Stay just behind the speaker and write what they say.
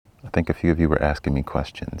think a few of you were asking me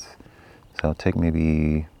questions. So I'll take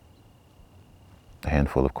maybe a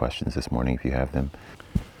handful of questions this morning if you have them.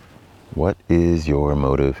 What is your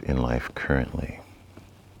motive in life currently?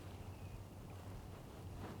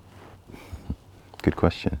 Good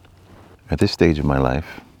question. At this stage of my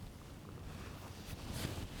life,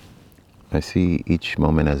 I see each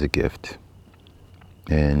moment as a gift.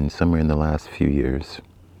 And somewhere in the last few years,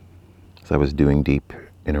 as I was doing deep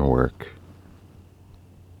inner work,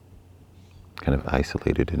 kind of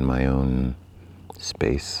isolated in my own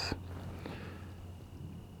space,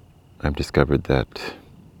 I've discovered that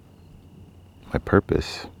my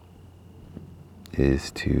purpose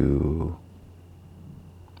is to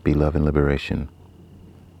be love and liberation,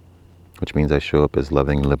 which means I show up as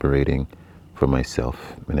loving and liberating for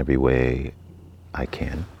myself in every way I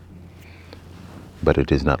can. But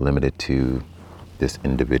it is not limited to this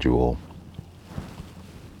individual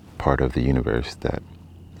part of the universe that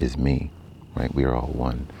is me, right? We are all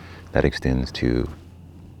one. That extends to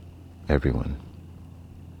everyone,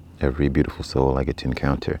 every beautiful soul I get to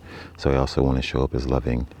encounter. So I also want to show up as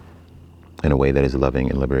loving in a way that is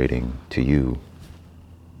loving and liberating to you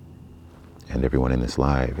and everyone in this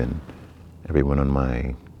live and everyone in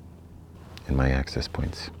my access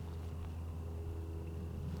points.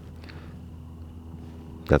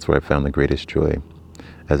 That's where I found the greatest joy.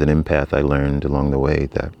 As an empath, I learned along the way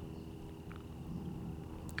that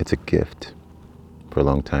it's a gift. For a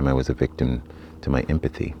long time, I was a victim to my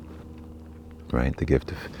empathy, right? The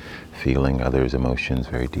gift of feeling others' emotions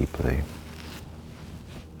very deeply.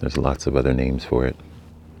 There's lots of other names for it.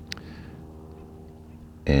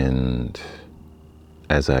 And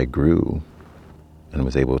as I grew and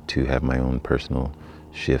was able to have my own personal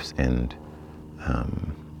shifts and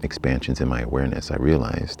expansions in my awareness, I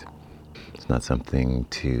realized it's not something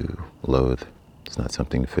to loathe. It's not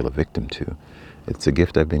something to feel a victim to. It's a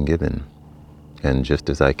gift I've been given. And just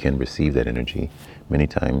as I can receive that energy, many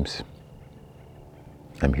times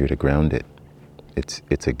I'm here to ground it.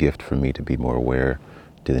 It's a gift for me to be more aware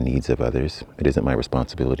to the needs of others. It isn't my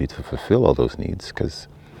responsibility to fulfill all those needs because,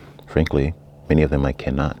 frankly, many of them I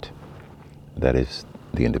cannot. That is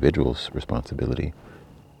the individual's responsibility.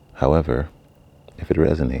 However, if it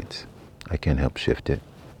resonates, I can help shift it.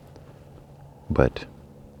 But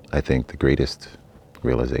I think the greatest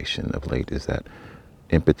realization of late is that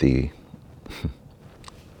empathy,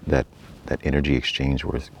 that energy exchange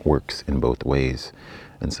works in both ways.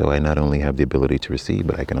 And so I not only have the ability to receive,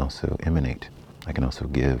 but I can also emanate. I can also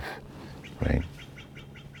give, right?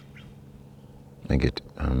 I get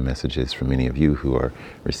messages from many of you who are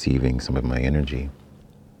receiving some of my energy.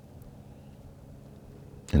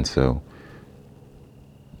 And so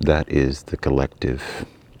that is the collective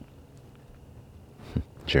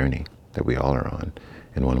journey that we all are on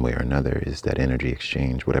in one way or another, is that energy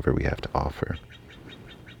exchange, whatever we have to offer.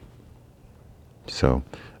 So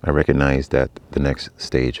I recognize that the next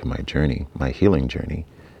stage of my journey, my healing journey,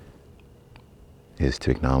 is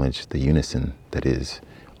to acknowledge the unison that is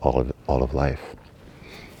all of life.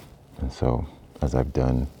 And so as I've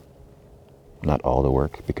done not all the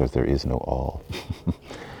work, because there is no all,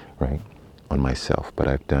 right, on myself, but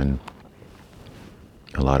I've done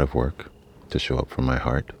a lot of work to show up from my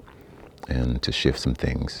heart and to shift some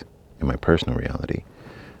things in my personal reality.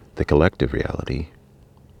 The collective reality,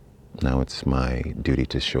 now it's my duty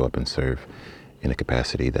to show up and serve in a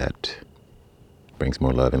capacity that brings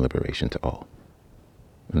more love and liberation to all.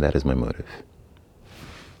 And that is my motive.